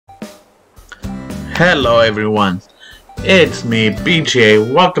Hello everyone, it's me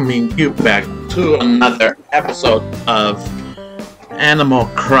BGA welcoming you back to another episode of Animal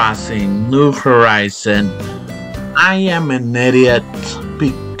Crossing New Horizon. I am an idiot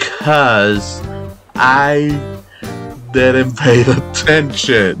because I didn't pay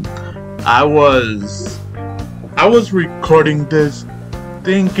attention. I was recording this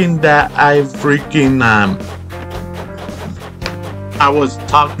thinking that I was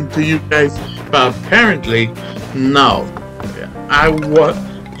talking to you guys, but apparently no.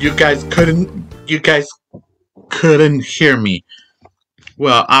 You guys couldn't hear me.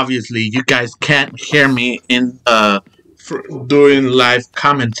 Well, obviously you guys can't hear me in doing live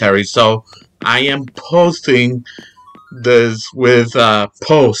commentary, so I am posting this with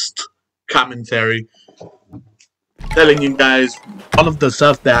post commentary, telling you guys all of the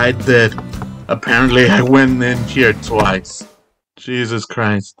stuff that I did. Apparently I went in here twice. Jesus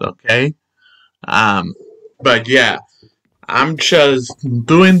Christ, okay? But yeah, I'm just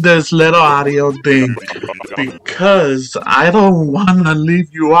doing this little audio thing because I don't want to leave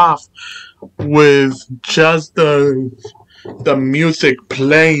you off with just the music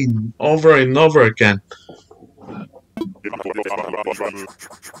playing over and over again.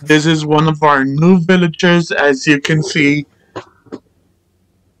 This is one of our new villagers, as you can see.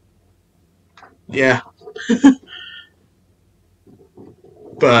 Yeah.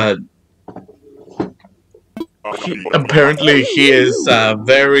 But apparently he is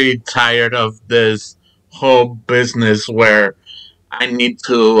very tired of this whole business where he needs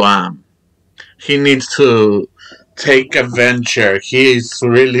to take a venture. He's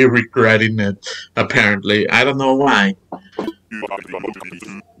really regretting it, apparently. I don't know why.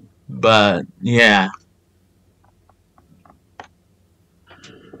 But yeah.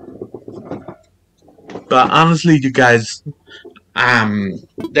 But honestly, you guys,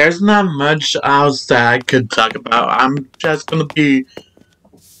 there's not much else that I could talk about. I'm just gonna be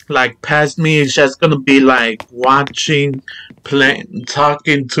like, past me is just gonna be like watching, playing,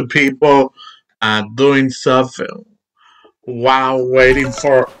 talking to people, doing stuff while waiting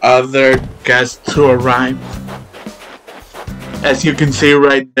for other guests to arrive. As you can see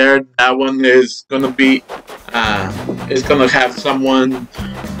right there, that one is gonna be is gonna have someone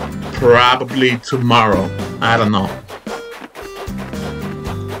probably tomorrow. I don't know.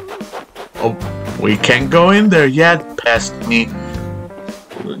 Oh, we can't go in there yet, past me.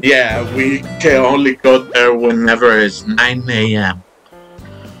 Yeah, we can only go there whenever it's 9 a.m.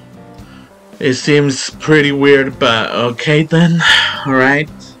 It seems pretty weird, but okay then.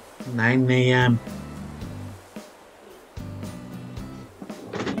 Alright, 9 a.m.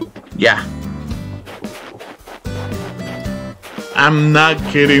 Yeah. I'm not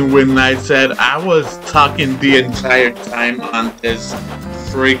kidding when I said I was talking the entire time on this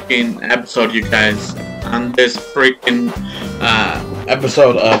freaking episode, you guys. On this freaking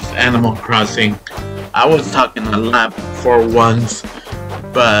episode of Animal Crossing. I was talking a lot for once,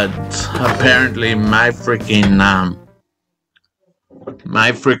 but apparently my freaking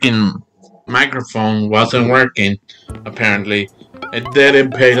microphone wasn't working. Apparently, it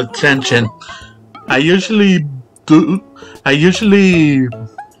didn't pay attention. I usually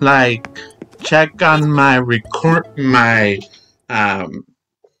like check on my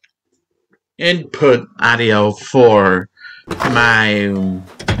input audio for my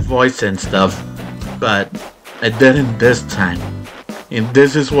voice and stuff, but I didn't this time. And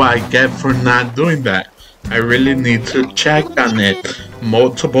this is what I get for not doing that. I really need to check on it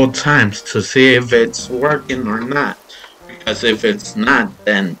multiple times to see if it's working or not. Because if it's not,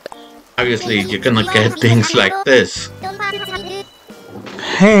 then obviously you're gonna get things like this.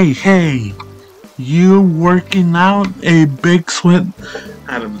 Hey, you working out a big sweat?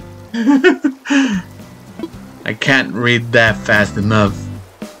 I don't know. I can't read that fast enough.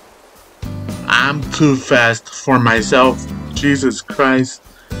 I'm too fast for myself. Jesus Christ.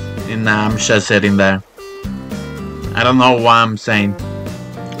 And now I'm just sitting there. I don't know what I'm saying.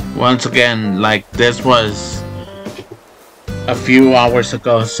 Once again, like, this was a few hours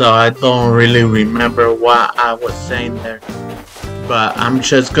ago, so I don't really remember what I was saying there. But I'm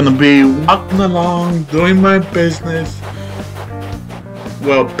just gonna be walking along, doing my business.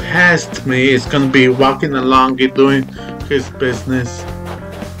 Well, past me is gonna be walking along and doing his business.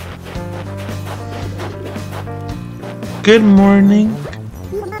 Good morning.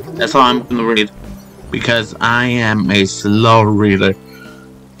 That's all I'm gonna read, because I am a slow reader.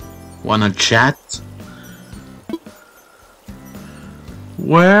 Wanna chat?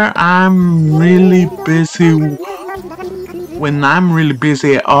 Where I'm really busy. When I'm really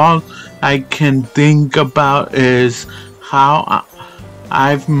busy, all I can think about is how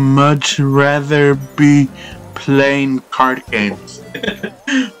I'd much rather be playing card games.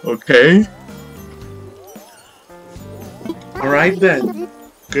 Okay? Alright then.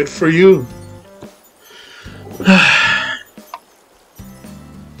 Good for you.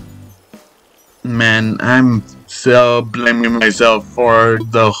 Man, I'm still blaming myself for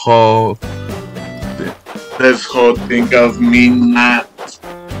this whole thing of me not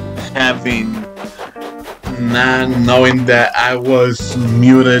knowing that I was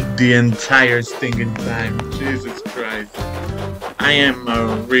muted the entire stinking time. Jesus Christ. I am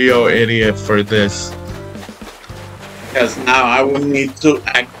a real idiot for this. Because now I will need to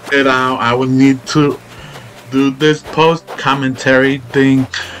act it out. I will need to do this post-commentary thing,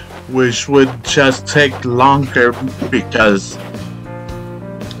 which would just take longer because...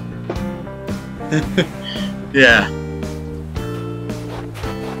 yeah.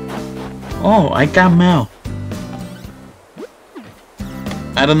 Oh, I got mail.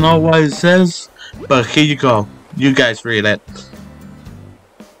 I don't know what it says, but here you go. You guys read it.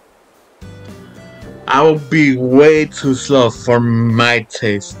 I will be way too slow for my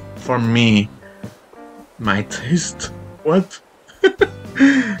taste. For me. My taste? What?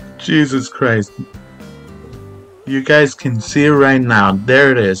 Jesus Christ. You guys can see it right now.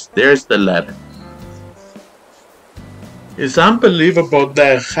 There it is. There's the letter. It's unbelievable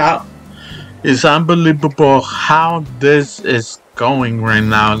how this is going right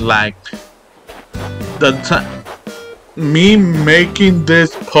now. Like me making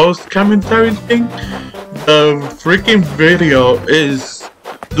this post commentary thing, the freaking video is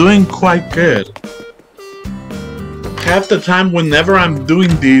doing quite good. Half the time whenever I'm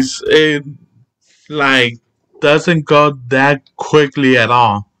doing these, it like doesn't go that quickly at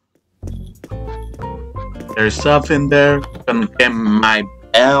all. There's stuff in there. Gonna get my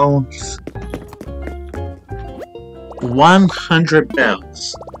bells. 100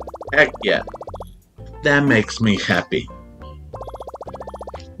 bells. Heck yeah. That makes me happy.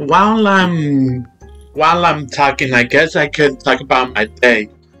 While I'm talking, I guess I can talk about my day.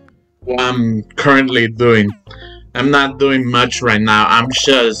 What I'm currently doing. I'm not doing much right now. I'm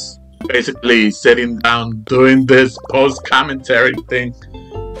just basically sitting down doing this post-commentary thing.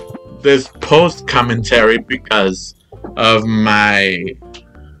 This post-commentary because of my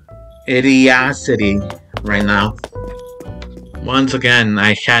idiocy right now. Once again,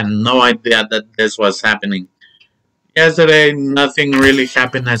 I had no idea that this was happening. Yesterday, nothing really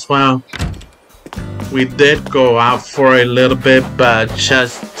happened as well. We did go out for a little bit, but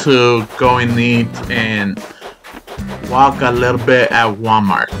just to go and eat and walk a little bit at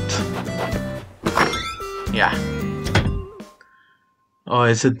Walmart. Yeah. Oh,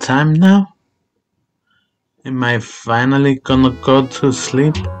 is it time now? Am I finally gonna go to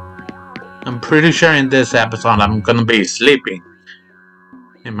sleep? I'm pretty sure in this episode I'm gonna be sleeping.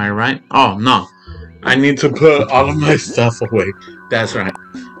 Am I right? Oh, no. I need to put all of my stuff away. That's right.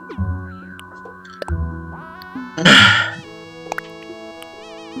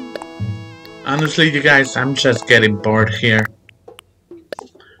 Honestly, you guys, I'm just getting bored here.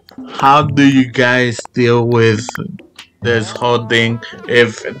 How do you guys deal with this whole thing?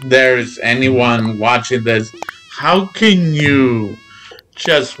 If there's anyone watching this, how can you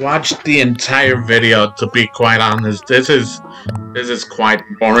just watch the entire video? To be quite honest, this is quite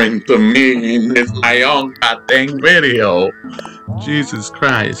boring to me. It's my own goddamn video. Jesus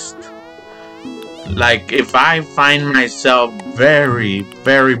Christ. Like, if I find myself very,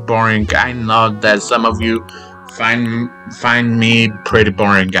 very boring, I know that some of you find me pretty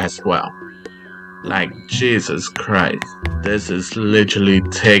boring as well. Like, Jesus Christ. This is literally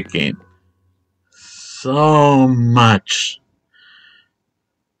taking so much.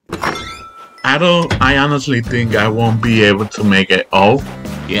 I honestly think I won't be able to make it. Oh,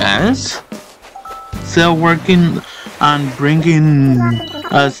 yes? Still working on bringing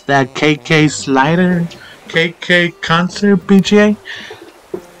us that KK slider, KK concert BGA?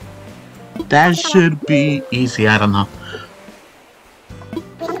 That should be easy, I don't know.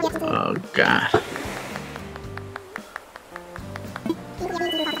 Oh God.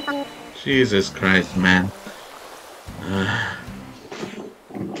 Jesus Christ, man.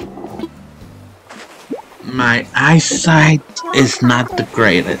 My eyesight is not the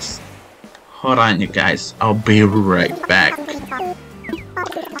greatest. Hold on, you guys. I'll be right back.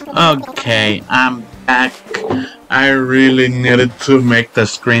 Okay, I'm back. I really needed to make the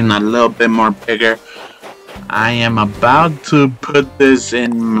screen a little bit more bigger. I am about to put this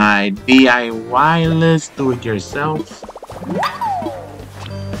in my DIY list. Do it yourself.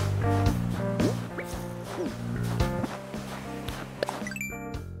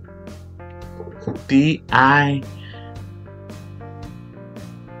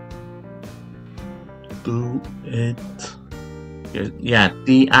 Do it. Yeah,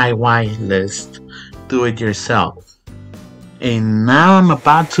 DIY list. Do it yourself. And now I'm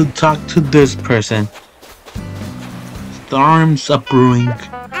about to talk to this person. Storms are brewing.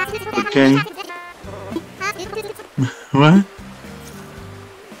 Okay? What?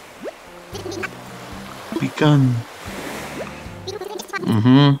 Begun.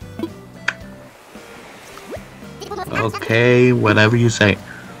 Okay, whatever you say.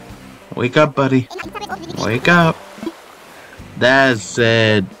 Wake up, buddy. Wake up. That's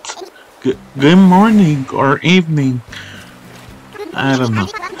it. Good morning or evening. I don't know.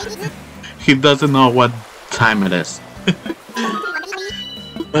 He doesn't know what time it is.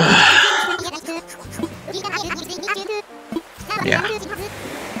 Yeah.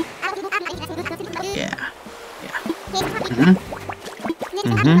 Yeah. Yeah.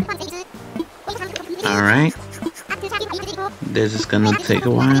 Alright. This is gonna take a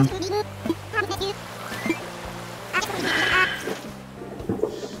while.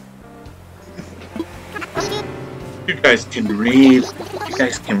 You guys can read. You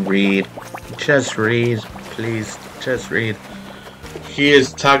guys can read. Just read, please. Just read. He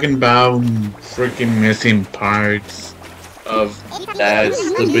is talking about freaking missing parts of that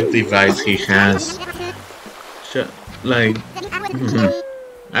stupid device he has. Like,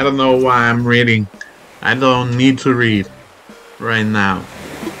 I don't know why I'm reading. I don't need to read right now.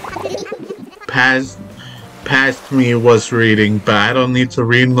 Past me was reading, but I don't need to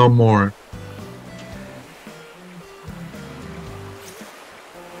read no more.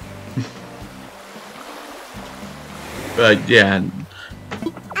 But yeah,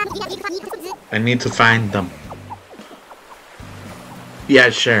 I need to find them. Yeah,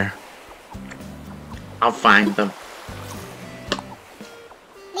 sure. I'll find them.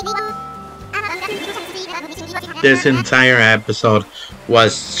 This entire episode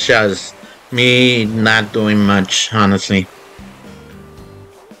was just me not doing much, honestly.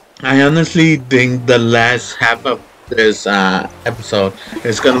 I honestly think the last half of this episode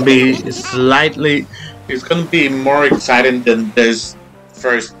is gonna be it's gonna be more exciting than this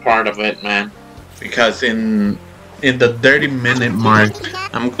first part of it, man. Because in the 30-minute mark,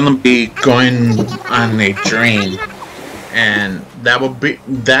 I'm gonna be going on a dream. And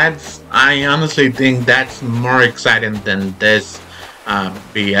I honestly think that's more exciting than this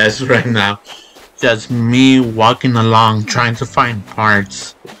BS right now. Just me walking along trying to find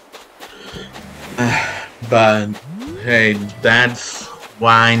parts. But hey, that's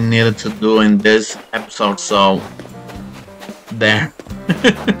what I needed to do in this episode, so there.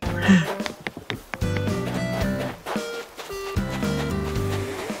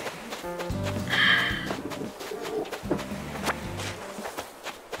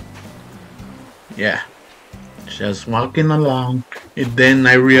 Yeah, just walking along, and then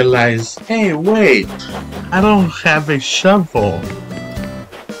I realized, hey, wait, I don't have a shovel.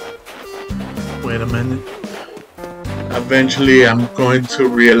 Wait a minute. Eventually, I'm going to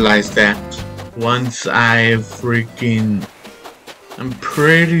realize that once I'm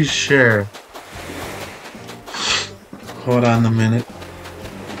pretty sure. Hold on a minute.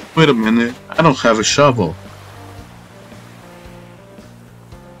 Wait a minute, I don't have a shovel.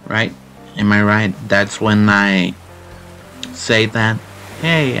 Right? Am I right? That's when I say that,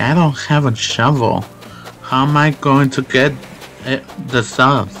 hey, I don't have a shovel. How am I going to get the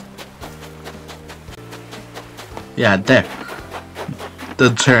stuff? Yeah, there. The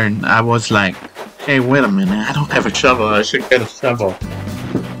turn, I was like, hey, wait a minute, I don't have a shovel, I should get a shovel.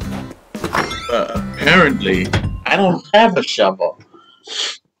 But apparently, I don't have a shovel.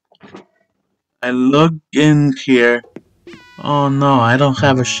 I look in here. Oh no, I don't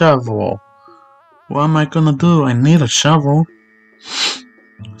have a shovel. What am I gonna do? I need a shovel.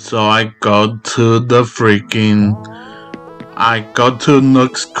 So I go to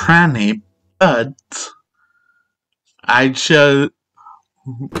Nook's Cranny, but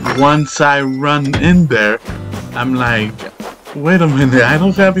once I run in there, I'm like, wait a minute, I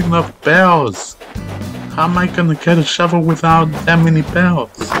don't have enough bells. How am I gonna get a shovel without that many bells?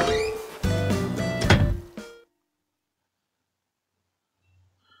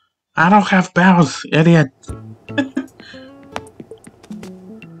 I don't have bells, idiot.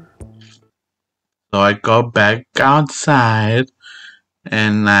 So I go back outside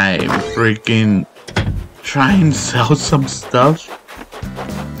and I freaking try and sell some stuff.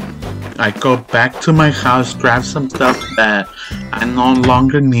 I go back to my house, grab some stuff that I no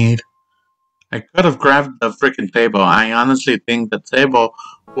longer need. I could have grabbed the freaking table. I honestly think the table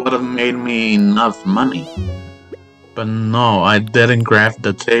would have made me enough money. But no, I didn't grab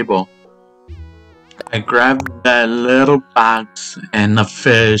the table. I grabbed that little box and a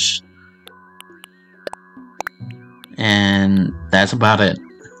fish. and that's about it.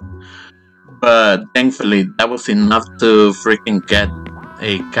 But thankfully, that was enough to freaking get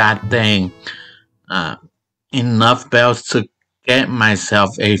a goddamn uh, enough bells to get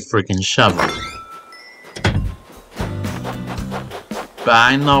myself a freaking shovel. But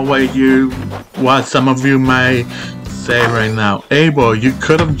I know what some of you might say right now. Abel, you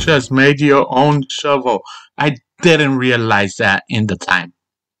could have just made your own shovel. I didn't realize that in the time.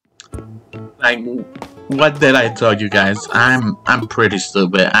 Like, what did I tell you guys? I'm pretty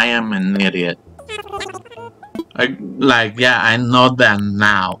stupid. I am an idiot. Yeah, I know that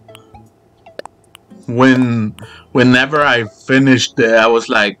now. Whenever I finished it, I was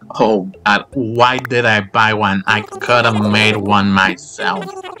like, oh God, why did I buy one? I could have made one myself.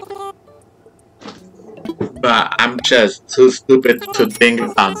 But I'm just too stupid to think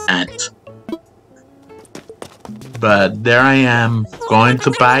about that. But there I am, going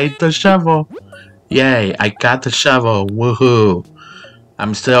to buy the shovel. Yay, I got the shovel, woohoo.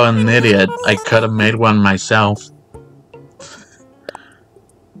 I'm still an idiot, I could have made one myself.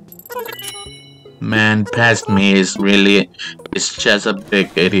 Man, past me is just a big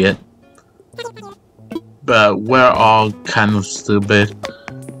idiot. But we're all kind of stupid.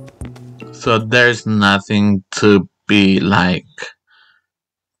 So there's nothing to be like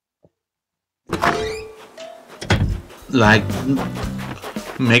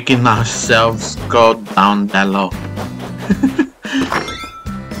making ourselves go down that low.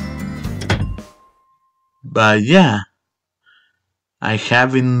 But yeah, I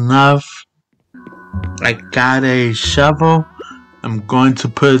have enough. I got a shovel. I'm going to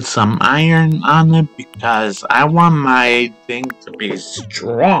put some iron on it because I want my thing to be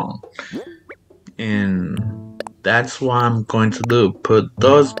strong. And that's what I'm going to do. Put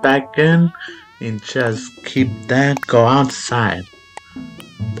those back in and just keep that go outside.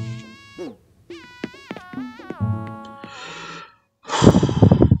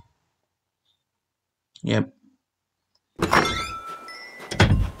 Yep.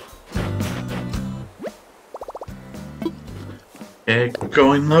 Okay,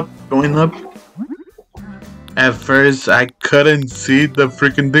 going up. At first, I couldn't see the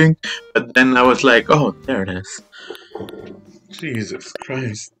freaking thing, but then I was like, oh, there it is. Jesus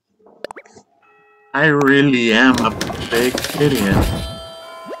Christ. I really am a big idiot.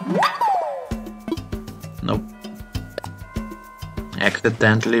 Nope.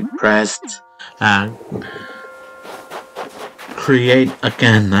 Accidentally pressed create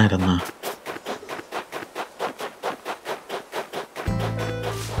again, I don't know.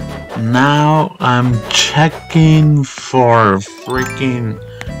 Now I'm checking for freaking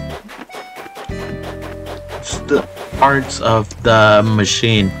parts of the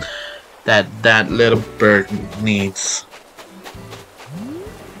machine that little bird needs.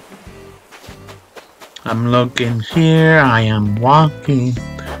 I'm looking here, I am walking,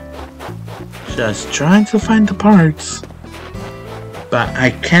 just trying to find the parts, but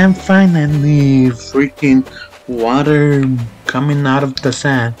I can't find any freaking water coming out of the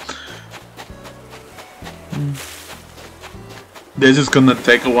sand. This is gonna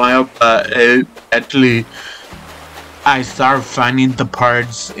take a while, but actually I start finding the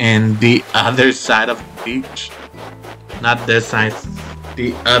parts in the other side of the beach. Not this side,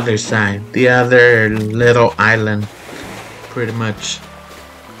 the other side, the other little island, pretty much.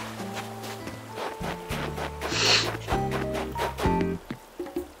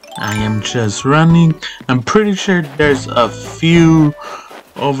 I am just running. I'm pretty sure there's a few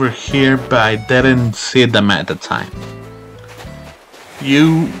over here, but I didn't see them at the time.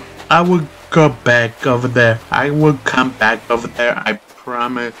 I would go back over there. I would come back over there, I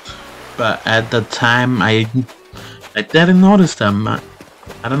promise. But at the time, I didn't notice them. I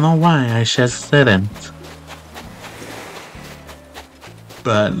don't know why, I just didn't.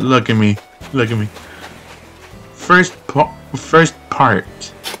 But look at me. First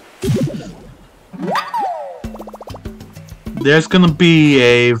part. There's gonna be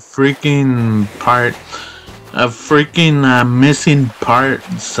a freaking part, a freaking missing part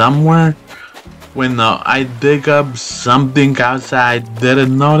somewhere. When I dig up something outside I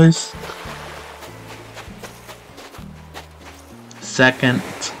didn't notice. Second.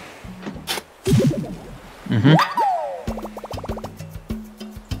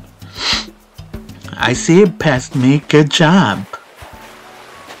 I see it past me, good job.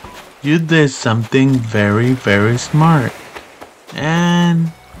 You did something very, very smart.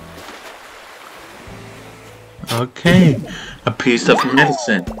 And okay, a piece of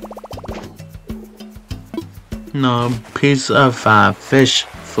medicine. No, piece of fish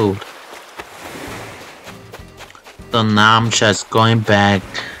food. So now I'm just going back,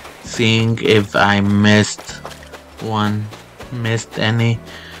 seeing if I missed one. Missed any.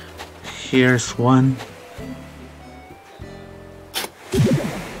 Here's one.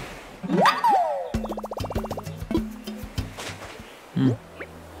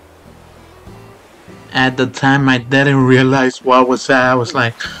 At the time, I didn't realize what was that. I was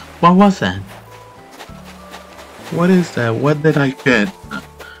like, what was that? What is that? What did I get?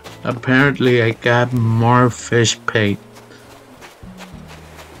 Apparently, I got more fish bait.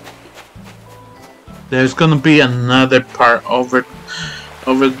 There's gonna be another part over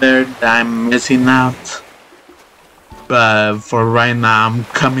there that I'm missing out. But for right now, I'm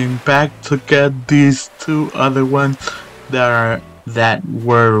coming back to get these two other ones that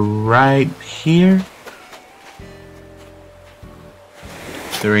were right here.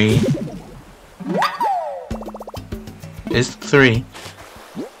 3. It's 3.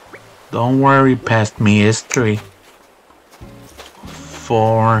 Don't worry past me, it's 3.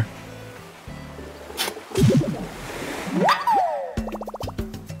 4.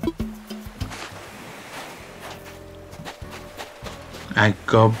 I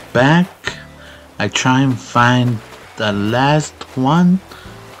go back. I try and find the last one.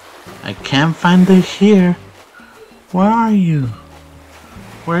 I can't find it here. Where are you?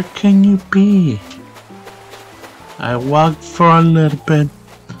 Where can you be? I walked for a little bit.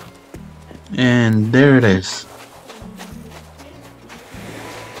 And there it is.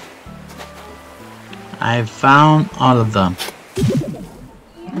 I found all of them.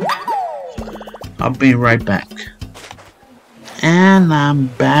 I'll be right back. And I'm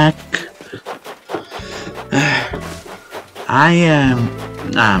back.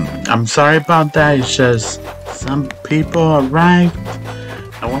 I'm sorry about that. It's just some people arrived.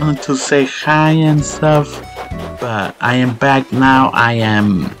 I wanted to say hi and stuff, but I am back now. I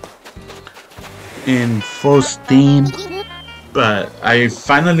am in full steam, but I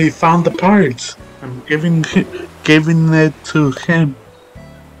finally found the parts. I'm giving it to him.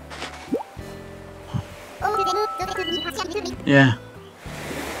 Yeah.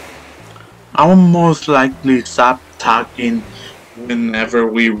 I will most likely stop talking whenever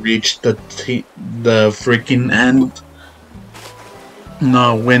we reach the freaking end.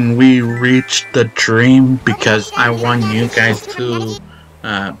 No, when we reach the dream, because I want you guys to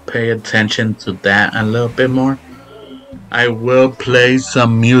pay attention to that a little bit more. I will play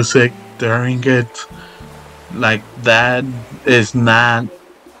some music during it. Like, that is not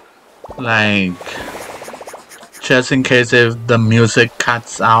like just in case if the music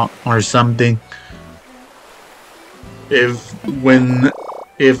cuts out or something. If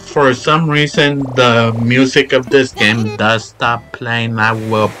for some reason the music of this game does stop playing, I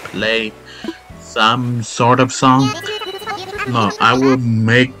will play some sort of song. No, I will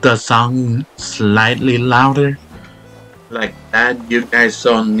make the song slightly louder. Like that, you guys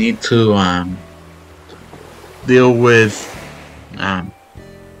don't need to deal with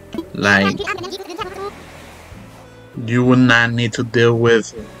like, you would not need to deal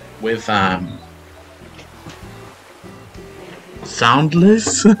with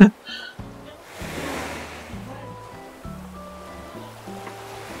soundless.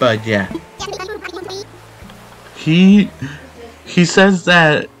 But yeah, he says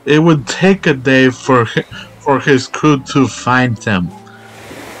that it would take a day for his crew to find them.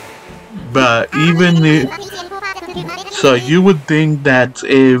 But even if, so you would think that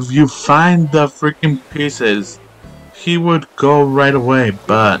if you find the freaking pieces, he would go right away,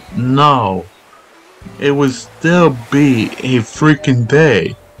 but no. It would still be a freaking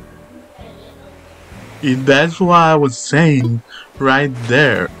day. That's why I was saying right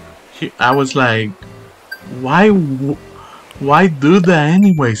there. I was like, why do that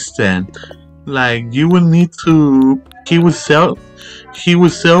anyways then? Like, you would need to. He would still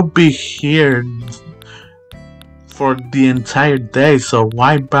be here for the entire day. So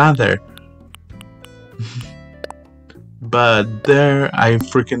why bother? But there, I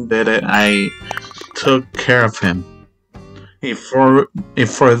freaking did it. I took care of him. If for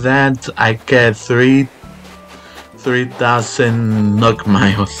that I get 3,000 Nook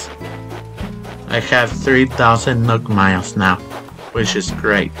miles. I have 3,000 Nook miles now, which is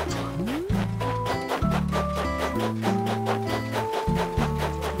great.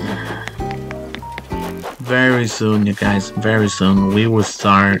 Very soon, you guys, very soon we will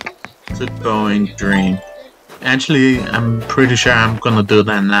start to go in dream. Actually, I'm pretty sure I'm gonna do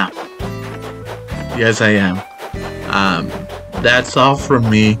that now. Yes, I am. That's all from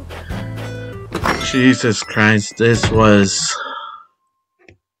me. Jesus Christ, this was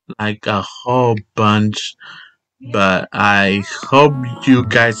like a whole bunch, but I hope you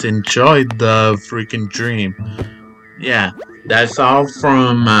guys enjoyed the freaking dream. Yeah, that's all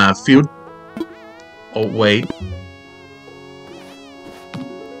from few. Oh wait,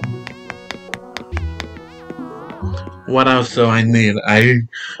 What else do I need? I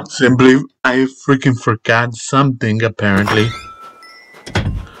freaking forgot something apparently.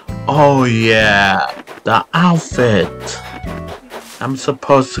 Oh yeah, the outfit. I'm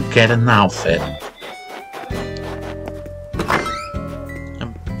supposed to get an outfit.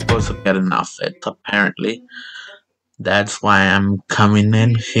 I'm supposed to get an outfit apparently. That's why I'm coming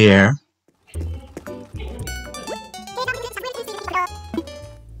in here.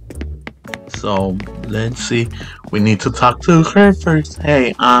 So let's see. We need to talk to her first.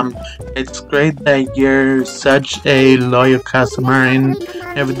 Hey, it's great that you're such a loyal customer and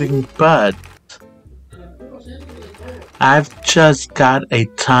everything, but I've just got a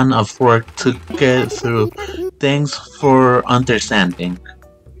ton of work to get through. Thanks for understanding.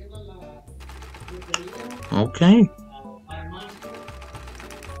 Okay.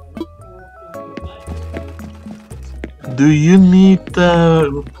 Do you need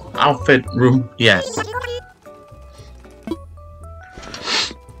the outfit room? Yes.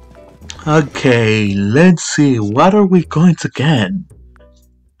 Okay, let's see. What are we going to get?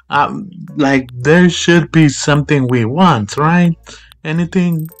 Like there should be something we want, right?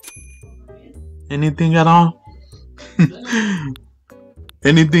 Anything? Anything at all?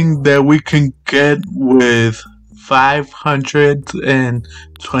 Anything that we can get with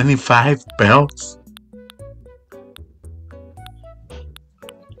 525 bells?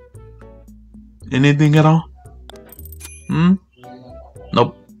 Anything at all?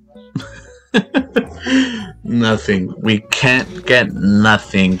 Nope. Nothing. We can't get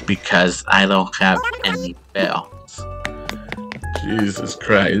nothing because I don't have any bells. Jesus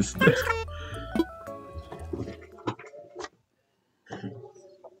Christ.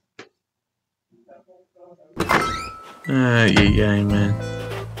 Yeah, man.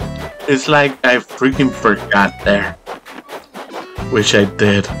 It's like I freaking forgot there. Which I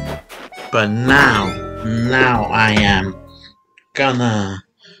did. But now I am gonna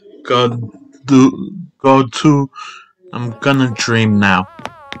I'm gonna dream now.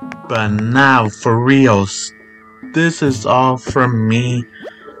 But now, for reals, this is all from me.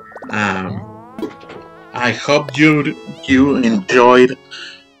 I hope you enjoyed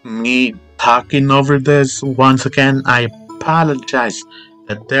me talking over this. Once again, I apologize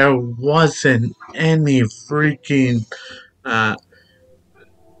that there wasn't any freaking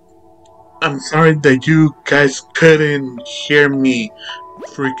I'm sorry that you guys couldn't hear me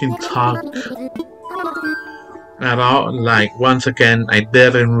freaking talk at all. Like, once again, I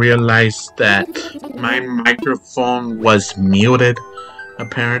didn't realize that my microphone was muted,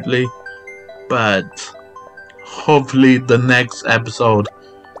 apparently. But hopefully the next episode,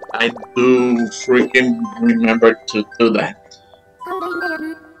 I do freaking remember to do that.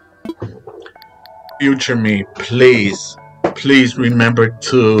 Future me, please remember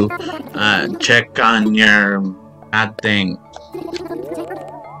to check on your thing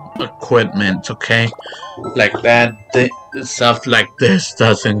equipment, okay? Like that, stuff like this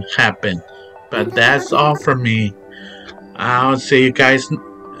doesn't happen. But that's all from me. I'll see you guys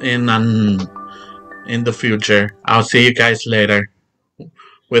in the future. I'll see you guys later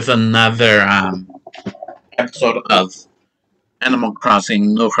with another episode of Animal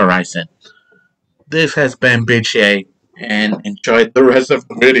Crossing New Horizon. This has been BGA, and enjoy the rest of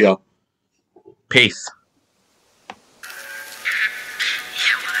the video. Peace.